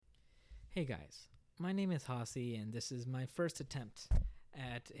Hey guys, my name is Hasi, and this is my first attempt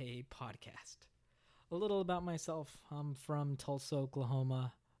at a podcast. A little about myself: I'm from Tulsa,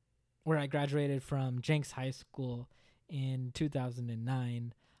 Oklahoma, where I graduated from Jenks High School in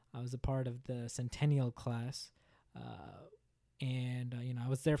 2009. I was a part of the Centennial class, and I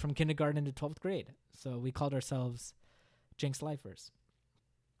was there from kindergarten to 12th grade. So we called ourselves Jenks Lifers.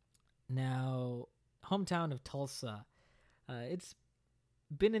 Now, hometown of Tulsa, it's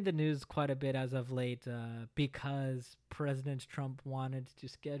been in the news quite a bit as of late because President Trump wanted to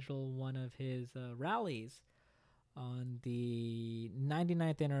schedule one of his rallies on the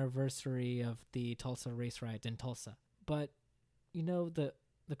 99th anniversary of the Tulsa race riots in Tulsa. But the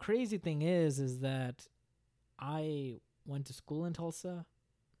crazy thing is that I went to school in Tulsa.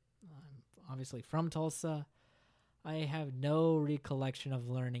 I'm obviously from Tulsa. I have no recollection of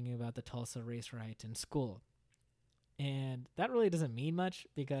learning about the Tulsa race riot in school. And that really doesn't mean much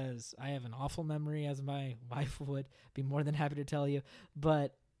because I have an awful memory, as my wife would be more than happy to tell you.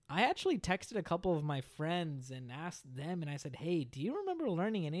 But I actually texted a couple of my friends and asked them, and I said, hey, do you remember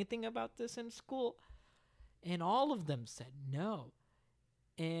learning anything about this in school? And all of them said no.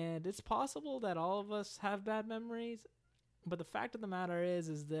 And it's possible that all of us have bad memories. But the fact of the matter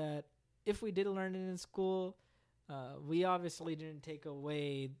is that if we did learn it in school, we obviously didn't take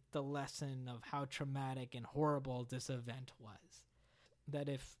away the lesson of how traumatic and horrible this event was. That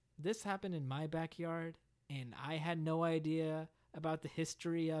if this happened in my backyard and I had no idea about the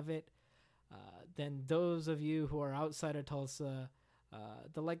history of it, then those of you who are outside of Tulsa,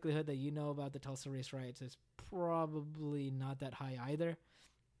 the likelihood that you know about the Tulsa race riots is probably not that high either.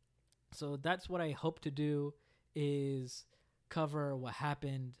 So that's what I hope to do, is cover what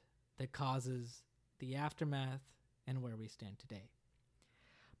happened, the causes, the aftermath, and where we stand today.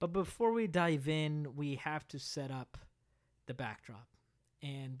 But before we dive in, we have to set up the backdrop.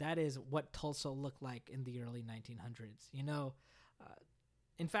 And that is what Tulsa looked like in the early 1900s.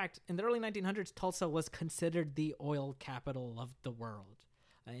 In fact, in the early 1900s, Tulsa was considered the oil capital of the world.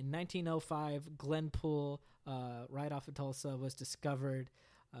 In 1905, Glenpool, right off of Tulsa, was discovered.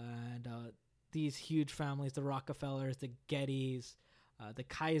 And these huge families, the Rockefellers, the Gettys, the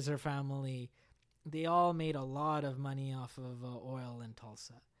Kaiser family, they all made a lot of money off of oil in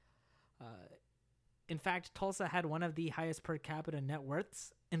Tulsa. In fact, Tulsa had one of the highest per capita net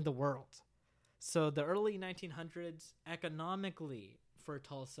worths in the world. So the early 1900s, economically for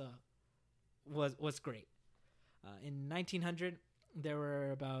Tulsa, was great. In 1900, there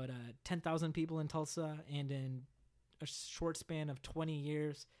were about 10,000 people in Tulsa, and in a short span of 20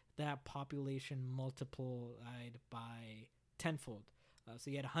 years, that population multiplied by tenfold. So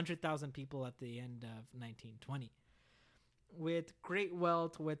you had 100,000 people at the end of 1920. With great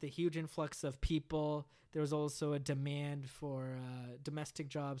wealth, with a huge influx of people, there was also a demand for domestic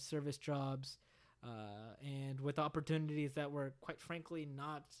jobs, service jobs, and with opportunities that were, quite frankly,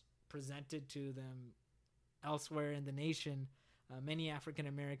 not presented to them elsewhere in the nation, many African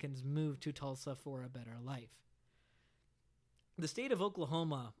Americans moved to Tulsa for a better life. The state of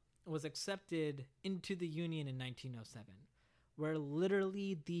Oklahoma was accepted into the Union in 1907, where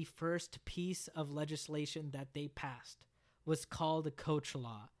literally the first piece of legislation that they passed was called the Coach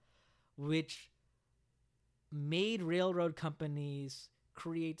Law, which made railroad companies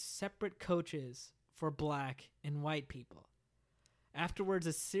create separate coaches for black and white people. Afterwards,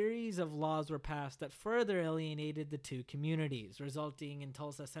 a series of laws were passed that further alienated the two communities, resulting in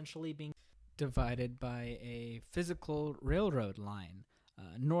Tulsa essentially being divided by a physical railroad line.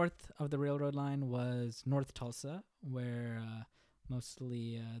 North of the railroad line was North Tulsa, where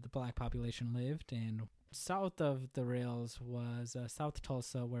mostly the black population lived, and south of the rails was South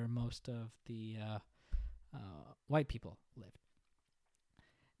Tulsa, where most of the white people lived.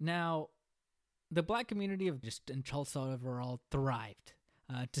 Now, the black community of just in Tulsa overall thrived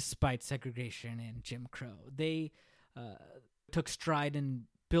despite segregation and Jim Crow. They took stride in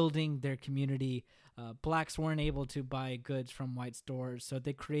building their community. Blacks weren't able to buy goods from white stores, so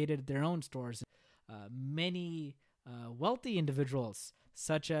they created their own stores. Many wealthy individuals,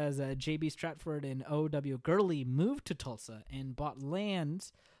 such as J.B. Stratford and O.W. Gurley, moved to Tulsa and bought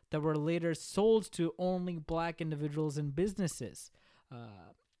lands that were later sold to only black individuals and businesses.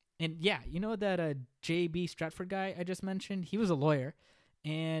 And yeah, you know that J.B. Stratford guy I just mentioned? He was a lawyer,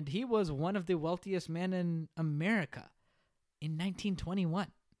 and he was one of the wealthiest men in America in 1921.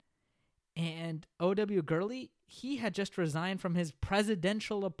 And O.W. Gurley, he had just resigned from his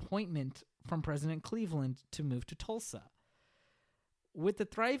presidential appointment from President Cleveland to move to Tulsa. With the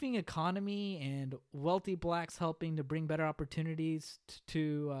thriving economy and wealthy blacks helping to bring better opportunities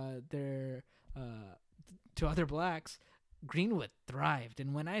to other blacks, Greenwood thrived.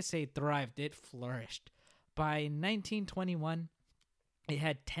 And when I say thrived, it flourished. By 1921, it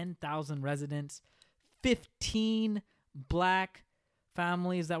had 10,000 residents, 15 black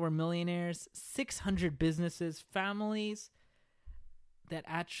families that were millionaires, 600 businesses, families that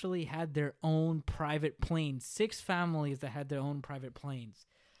actually had their own private planes, 6 families that had their own private planes.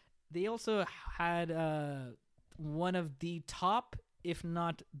 They also had one of the top, if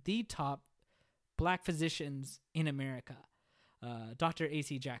not the top, black physicians in America, Dr.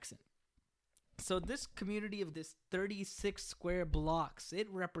 A.C. Jackson. So this community of this 36 square blocks, it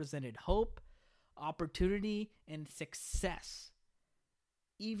represented hope, opportunity, and success,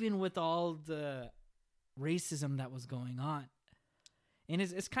 even with all the racism that was going on. And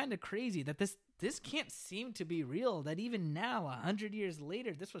it's kind of crazy that this can't seem to be real, that even now, 100 years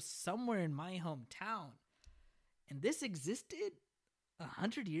later, this was somewhere in my hometown. And this existed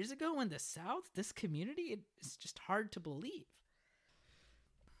 100 years ago in the South, this community. It's just hard to believe.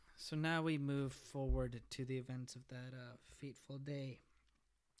 So now we move forward to the events of that fateful day.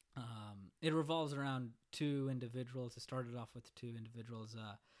 It revolves around 2 individuals. It started off with 2 individuals.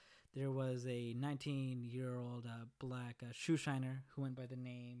 There was a 19-year-old black shoe shiner who went by the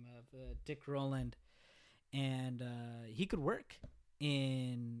name of Dick Rowland, and he could work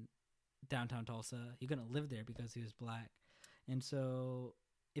in downtown Tulsa. He couldn't live there because he was black. And so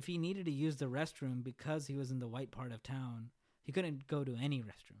if he needed to use the restroom because he was in the white part of town, he couldn't go to any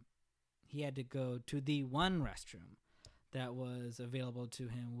restroom. He had to go to the one restroom that was available to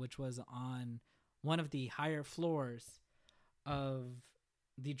him, which was on one of the higher floors of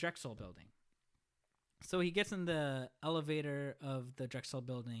the Drexel building. So he gets in the elevator of the Drexel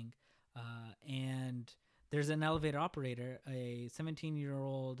building, and there's an elevator operator, a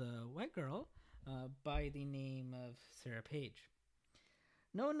 17-year-old white girl by the name of Sarah Page.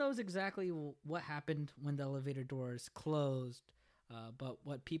 No one knows exactly what happened when the elevator doors closed, but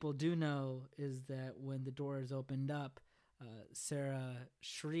what people do know is that when the doors opened up, Sarah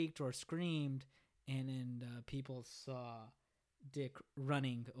shrieked or screamed, and people saw Dick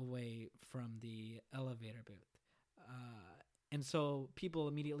running away from the elevator booth. And so people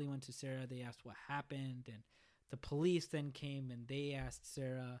immediately went to Sarah. They asked what happened, and the police then came and they asked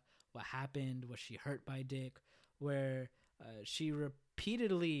Sarah what happened. Was she hurt by Dick? Where she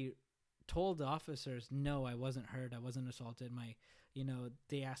repeatedly told the officers, no, I wasn't hurt. I wasn't assaulted.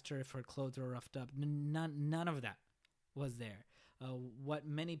 They asked her if her clothes were roughed up. None of that was there. What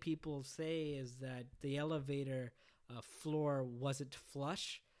many people say is that the elevator floor wasn't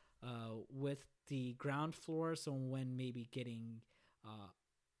flush with the ground floor. So when maybe getting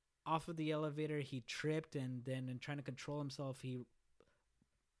off of the elevator, he tripped, and then in trying to control himself, he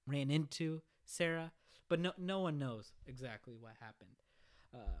ran into Sarah. But no one knows exactly what happened.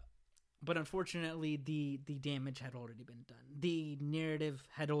 But unfortunately, the damage had already been done. The narrative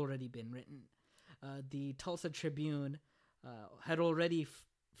had already been written. The Tulsa Tribune had already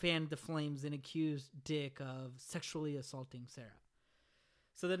fanned the flames and accused Dick of sexually assaulting Sarah.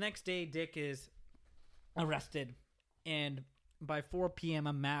 So the next day, Dick is arrested, and by 4 p.m.,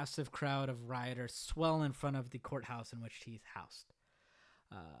 a massive crowd of rioters swell in front of the courthouse in which he's housed.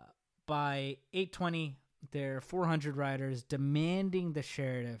 By 8:20, there are 400 rioters demanding the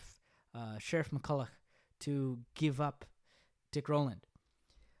Sheriff McCulloch, to give up Dick Rowland.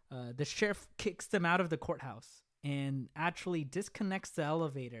 The sheriff kicks them out of the courthouse and actually disconnects the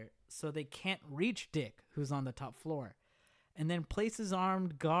elevator so they can't reach Dick, who's on the top floor, and then places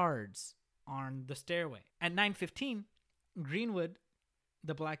armed guards on the stairway. At 9:15, Greenwood,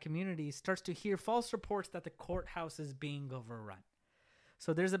 the black community, starts to hear false reports that the courthouse is being overrun.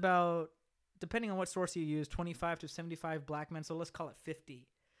 So there's about, depending on what source you use, 25 to 75 black men, so let's call it 50.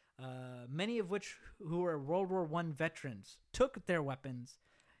 Many of which who were World War I veterans took their weapons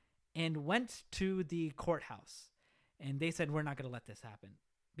and went to the courthouse. And they said, we're not going to let this happen,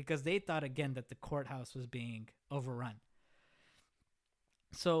 because they thought, again, that the courthouse was being overrun.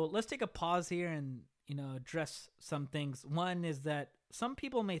 So let's take a pause here and, address some things. One is that some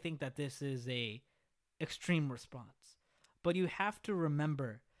people may think that this is a extreme response, but you have to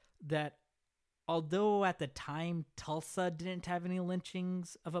remember that although at the time Tulsa didn't have any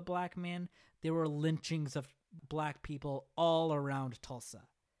lynchings of a black man, there were lynchings of black people all around Tulsa.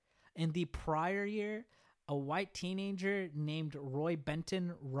 In the prior year, a white teenager named Roy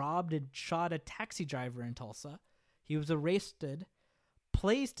Benton robbed and shot a taxi driver in Tulsa. He was arrested,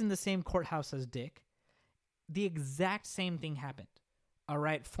 placed in the same courthouse as Dick. The exact same thing happened. A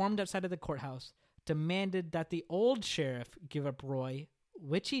riot formed outside of the courthouse, demanded that the old sheriff give up Roy,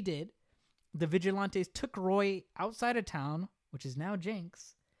 which he did. The vigilantes took Roy outside of town, which is now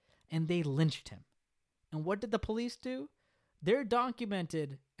Jenks, and they lynched him. And what did the police do? they're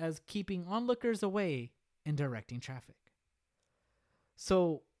documented as keeping onlookers away and directing traffic.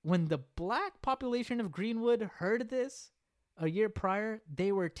 So when the black population of Greenwood heard this a year prior,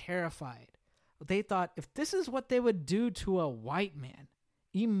 they were terrified. They thought, if this is what they would do to a white man,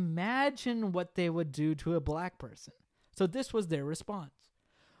 imagine what they would do to a black person. So this was their response.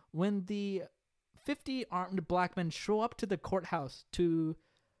 When the 50 armed black men show up to the courthouse to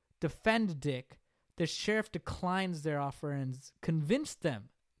defend Dick, the sheriff declines their offer and convinced them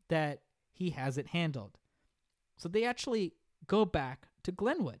that he has it handled. So they actually go back to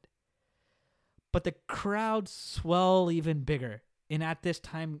Glenwood. But the crowd swell even bigger. And at this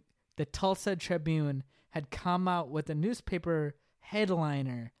time, the Tulsa Tribune had come out with a newspaper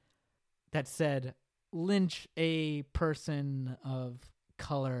headliner that said, "Lynch a person of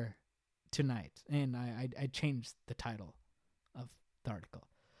color tonight." And I changed the title of the article.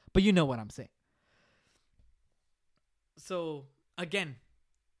 But you know what I'm saying. So, again,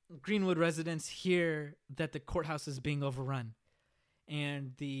 Greenwood residents hear that the courthouse is being overrun.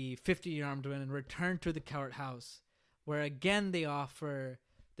 And the 50 armed men return to the courthouse, where again they offer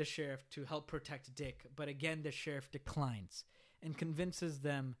the sheriff to help protect Dick. But again, the sheriff declines and convinces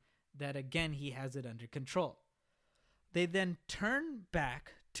them that again he has it under control. They then turn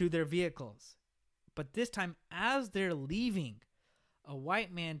back to their vehicles. But this time, as they're leaving, a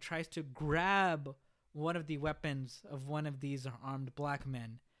white man tries to grab one of the weapons of one of these armed black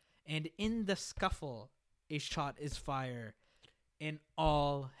men. And in the scuffle, a shot is fired. And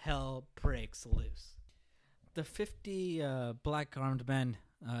all hell breaks loose. The 50 black armed men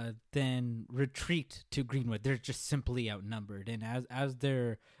then retreat to Greenwood. They're just simply outnumbered. And as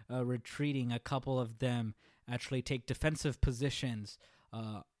they're retreating, a couple of them actually take defensive positions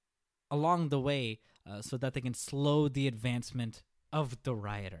along the way so that they can slow the advancement of the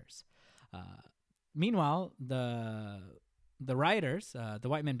rioters. Meanwhile, the rioters, the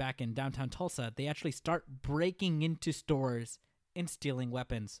white men back in downtown Tulsa, they actually start breaking into stores and stealing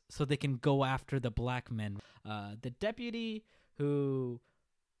weapons so they can go after the black men. The deputy who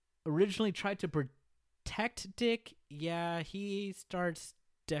originally tried to protect Dick, he starts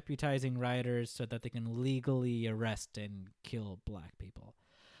deputizing rioters so that they can legally arrest and kill black people.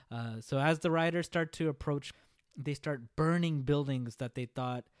 So as the rioters start to approach, they start burning buildings that they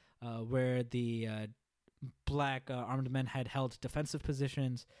thought where the black armed men had held defensive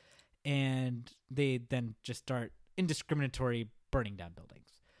positions, and they then just start indiscriminatory burning down buildings.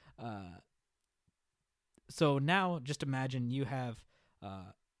 So now just imagine you have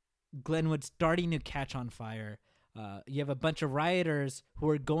Glenwood starting to catch on fire. You have a bunch of rioters who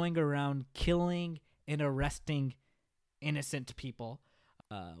are going around killing and arresting innocent people.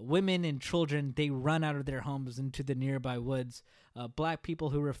 Women and children, they run out of their homes into the nearby woods. Black people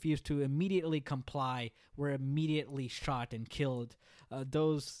who refused to immediately comply were immediately shot and killed.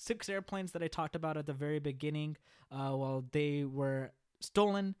 Those 6 airplanes that I talked about at the very beginning, while they were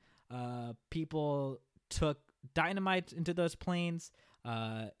stolen, people took dynamite into those planes,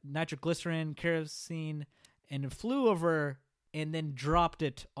 nitroglycerin, kerosene, and flew over and then dropped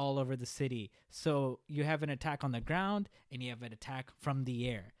it all over the city. So you have an attack on the ground and you have an attack from the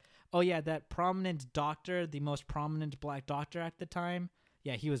air. Oh yeah, that prominent doctor, the most prominent black doctor at the time,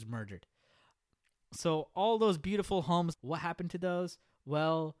 he was murdered. So all those beautiful homes, what happened to those?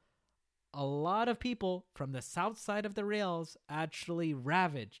 Well, a lot of people from the south side of the rails actually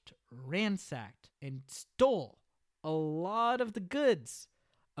ravaged, ransacked, and stole a lot of the goods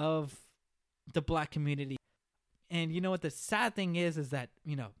of the black community. And you know what the sad thing is that,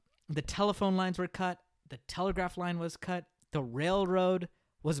 the telephone lines were cut, the telegraph line was cut, the railroad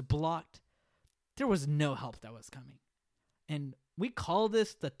was blocked. There was no help that was coming. And we call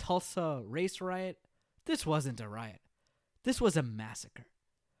this the Tulsa race riot. This wasn't a riot. This was a massacre.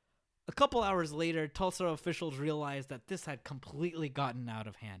 A couple hours later, Tulsa officials realized that this had completely gotten out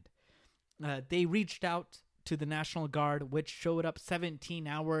of hand. They reached out to the National Guard, which showed up 17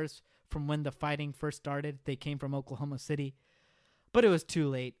 hours from when the fighting first started. They came from Oklahoma City, but it was too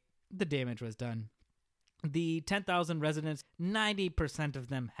late. The damage was done. The 10,000 residents, 90% of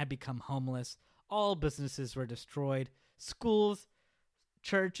them had become homeless. All businesses were destroyed. Schools,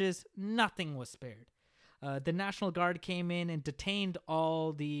 churches, nothing was spared. The National Guard came in and detained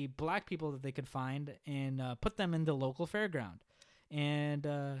all the black people that they could find and put them in the local fairground. And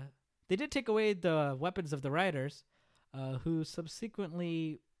they did take away the weapons of the rioters, who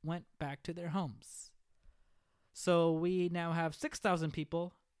subsequently went back to their homes. So we now have 6,000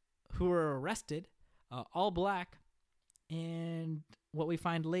 people who were arrested, all black, and what we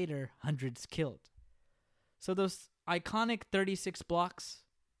find later, hundreds killed. So those iconic 36 blocks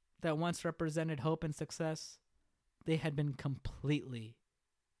that once represented hope and success, they had been completely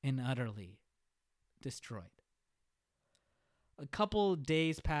and utterly destroyed. A couple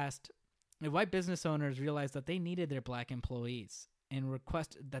days passed, and white business owners realized that they needed their black employees and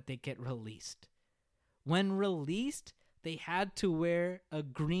requested that they get released. When released, they had to wear a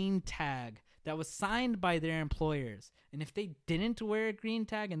green tag that was signed by their employers. And if they didn't wear a green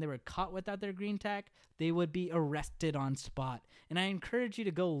tag and they were caught without their green tag, they would be arrested on spot. And I encourage you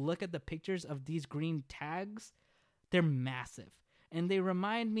to go look at the pictures of these green tags. They're massive. And they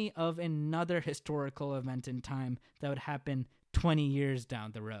remind me of another historical event in time that would happen 20 years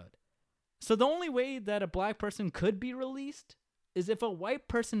down the road. So the only way that a black person could be released is if a white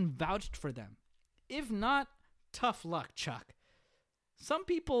person vouched for them. If not, tough luck, Chuck. Some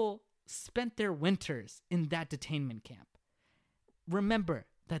people spent their winters in that detainment camp. Remember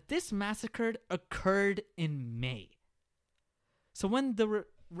that this massacre occurred in May. So when the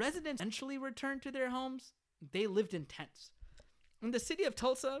residents eventually returned to their homes, they lived in tents. And the city of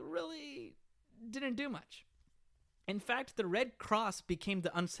Tulsa really didn't do much. In fact, the Red Cross became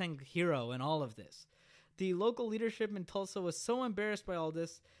the unsung hero in all of this. The local leadership in Tulsa was so embarrassed by all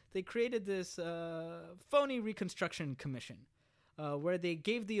this, they created this phony reconstruction commission where they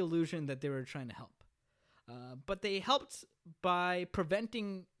gave the illusion that they were trying to help. But they helped by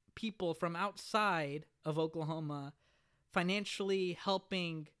preventing people from outside of Oklahoma financially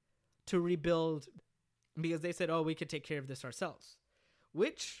helping to rebuild, because they said, oh, we could take care of this ourselves.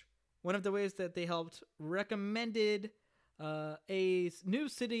 Which, one of the ways that they helped, recommended a new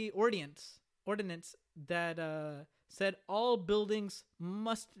city ordinance that said all buildings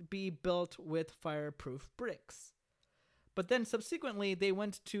must be built with fireproof bricks. But then subsequently, they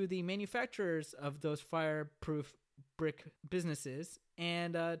went to the manufacturers of those fireproof brick businesses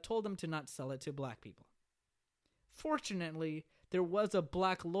and told them to not sell it to black people. Fortunately, there was a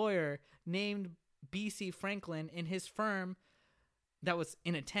black lawyer named B.C. Franklin in his firm that was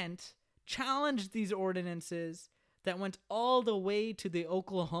in a tent, challenged these ordinances that went all the way to the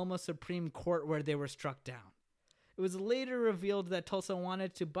Oklahoma Supreme Court where they were struck down. It was later revealed that Tulsa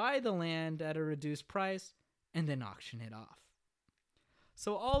wanted to buy the land at a reduced price and then auction it off.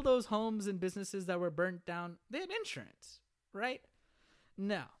 So all those homes and businesses that were burnt down, they had insurance, right?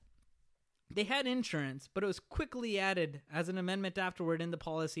 Now, they had insurance, but it was quickly added as an amendment afterward in the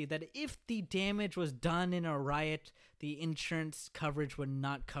policy that if the damage was done in a riot, the insurance coverage would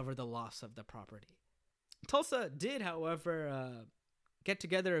not cover the loss of the property. Tulsa did, however, get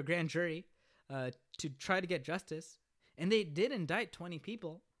together a grand jury to try to get justice, and they did indict 20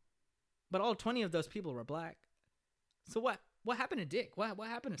 people, but all 20 of those people were black. So what happened to Dick? What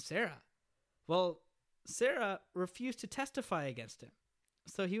happened to Sarah? Well, Sarah refused to testify against him.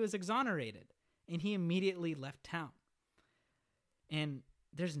 So he was exonerated, and he immediately left town. And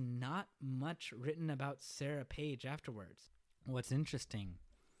there's not much written about Sarah Page afterwards. What's interesting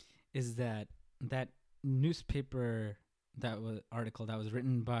is that newspaper article that was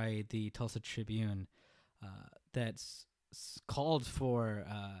written by the Tulsa Tribune that's called for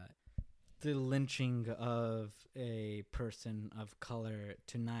the lynching of a person of color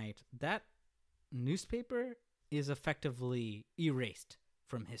tonight, that newspaper is effectively erased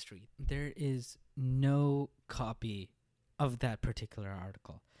from history. There is no copy of that particular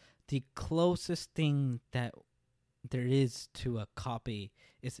article. The closest thing that there is to a copy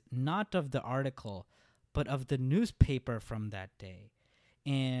is not of the article, but of the newspaper from that day.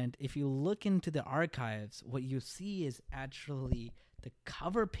 And if you look into the archives, what you see is actually the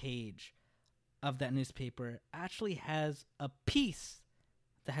cover page of that newspaper actually has a piece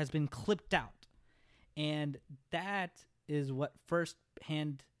that has been clipped out. And that is what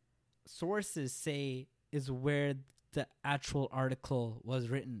first-hand sources say is where the actual article was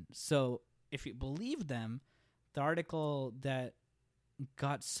written. So if you believe them, the article that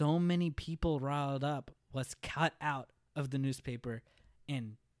got so many people riled up was cut out of the newspaper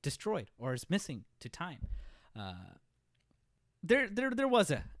and destroyed, or is missing to time. There was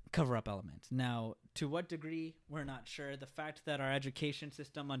a cover-up element. Now, to what degree, we're not sure. The fact that our education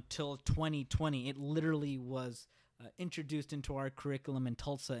system until 2020, it literally was introduced into our curriculum in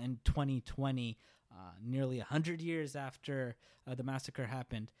Tulsa in 2020, nearly 100 years after the massacre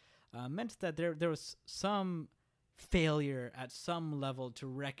happened, meant that there was some failure at some level to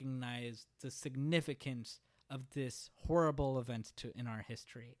recognize the significance of this horrible event in our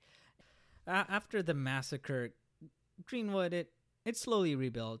history. After the massacre, Greenwood, it slowly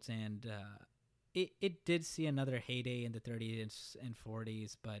rebuilt, and it did see another heyday in the 30s and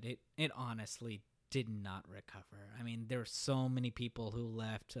 40s, but it honestly did not recover. I mean, there were so many people who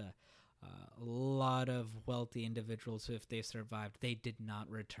left, a lot of wealthy individuals who, if they survived, they did not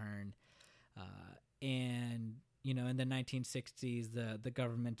return. And in the 1960s, the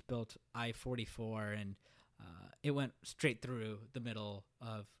government built I-44, and it went straight through the middle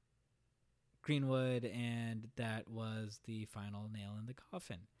of Greenwood, and that was the final nail in the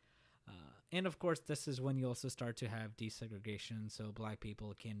coffin. And of course, this is when you also start to have desegregation, so black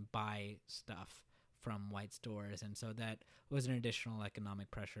people can buy stuff from white stores, and so that was an additional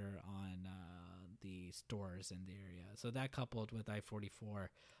economic pressure on the stores in the area. So that, coupled with I-44,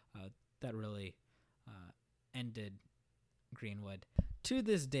 that really ended Greenwood. To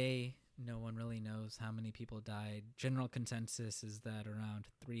this day, no one really knows how many people died. General consensus is that around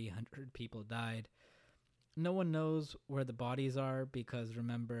 300 people died. No one knows where the bodies are because,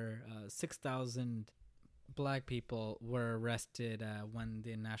 remember, 6,000 black people were arrested when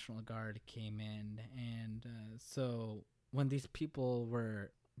the National Guard came in. And so when these people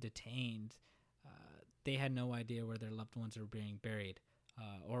were detained, they had no idea where their loved ones were being buried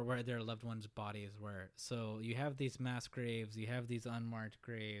or where their loved ones' bodies were. So you have these mass graves, you have these unmarked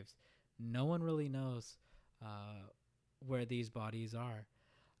graves. No one really knows where these bodies are.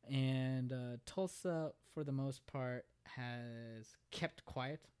 And Tulsa, for the most part, has kept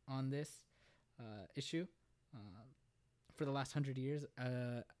quiet on this issue for the last 100 years.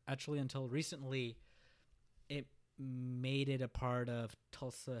 Actually, until recently, it made it a part of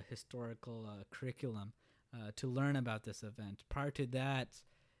Tulsa historical curriculum to learn about this event. Prior to that,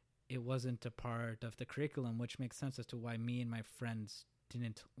 it wasn't a part of the curriculum, which makes sense as to why me and my friends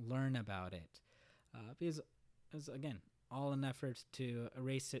didn't learn about it. Because, again, all in efforts to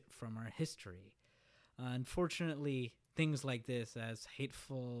erase it from our history. Unfortunately, things like this, as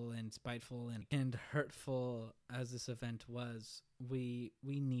hateful and spiteful and hurtful as this event was, we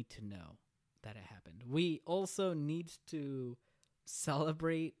need to know that it happened. We also need to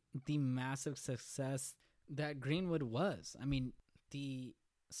celebrate the massive success that Greenwood was. I mean, the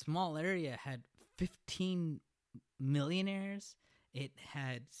small area had 15 millionaires. It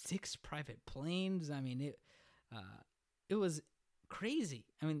had 6 private planes. I mean, it was crazy.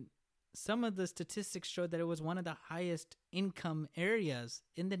 I mean, some of the statistics showed that it was one of the highest income areas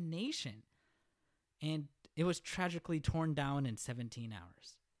in the nation. And it was tragically torn down in 17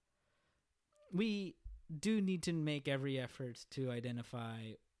 hours. We do need to make every effort to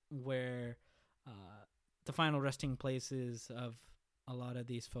identify where the final resting places of a lot of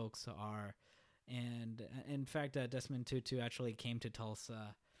these folks are. And in fact, Desmond Tutu actually came to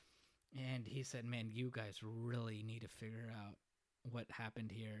Tulsa, and he said, man, you guys really need to figure out what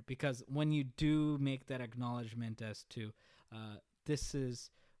happened here. Because when you do make that acknowledgement as to this is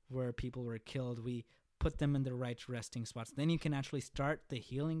where people were killed, we put them in the right resting spots, then you can actually start the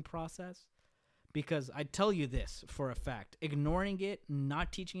healing process. Because I tell you this for a fact, ignoring it,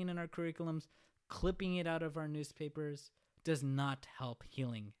 not teaching it in our curriculums, clipping it out of our newspapers does not help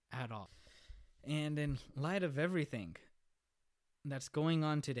healing at all. And in light of everything that's going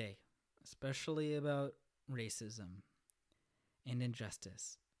on today, especially about racism and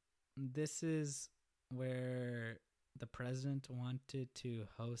injustice, this is where the president wanted to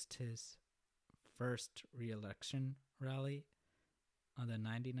host his first re-election rally on the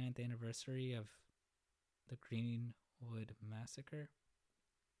 99th anniversary of the Greenwood Massacre.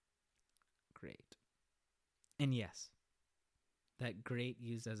 Great. And yes, that great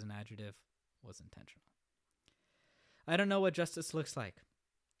used as an adjective was intentional. I don't know what justice looks like,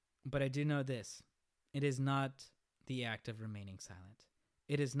 but I do know this. It is not the act of remaining silent.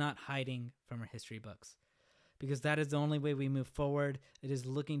 It is not hiding from our history books, because that is the only way we move forward. It is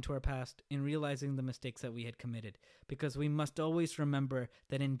looking to our past and realizing the mistakes that we had committed, because we must always remember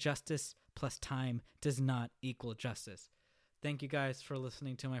that injustice plus time does not equal justice. Thank you guys for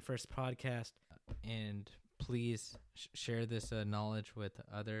listening to my first podcast, and please share this knowledge with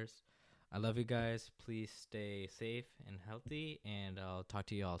others. I love you guys. Please stay safe and healthy, and I'll talk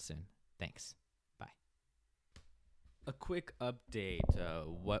to you all soon. Thanks. Bye. A quick update.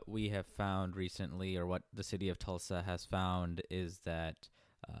 What we have found recently, or what the city of Tulsa has found, is that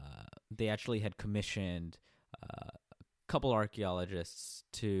they actually had commissioned a couple archaeologists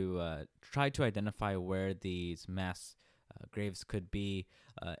to try to identify where these mass graves could be.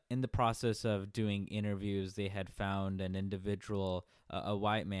 In the process of doing interviews, they had found an individual, a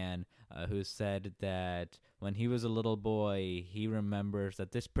white man, who said that when he was a little boy, he remembers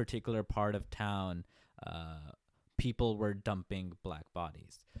that this particular part of town, people were dumping black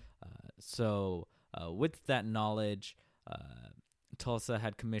bodies. So with that knowledge, Tulsa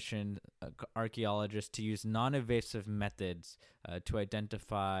had commissioned archaeologists to use non-invasive methods to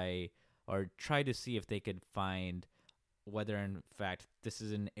identify or try to see if they could find whether in fact this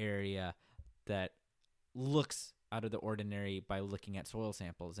is an area that looks out of the ordinary by looking at soil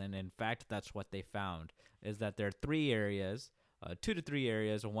samples. And in fact, that's what they found, is that there are 3 areas, 2 to 3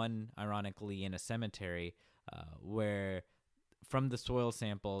 areas, one ironically in a cemetery, where from the soil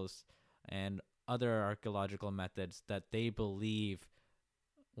samples and other archaeological methods that they believe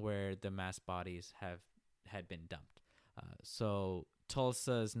where the mass bodies had been dumped. So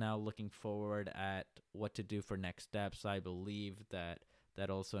Tulsa is now looking forward at what to do for next steps. I believe that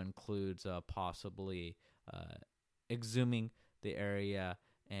also includes possibly exhuming the area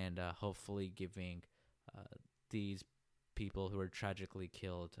and hopefully giving these people who were tragically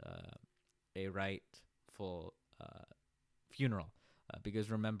killed a rightful funeral.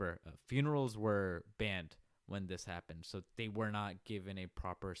 Because remember, funerals were banned when this happened, so they were not given a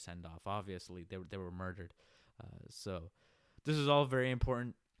proper send-off. Obviously, they were murdered. So this is all very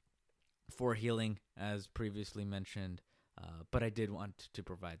important for healing, as previously mentioned, but I did want to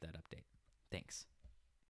provide that update. Thanks.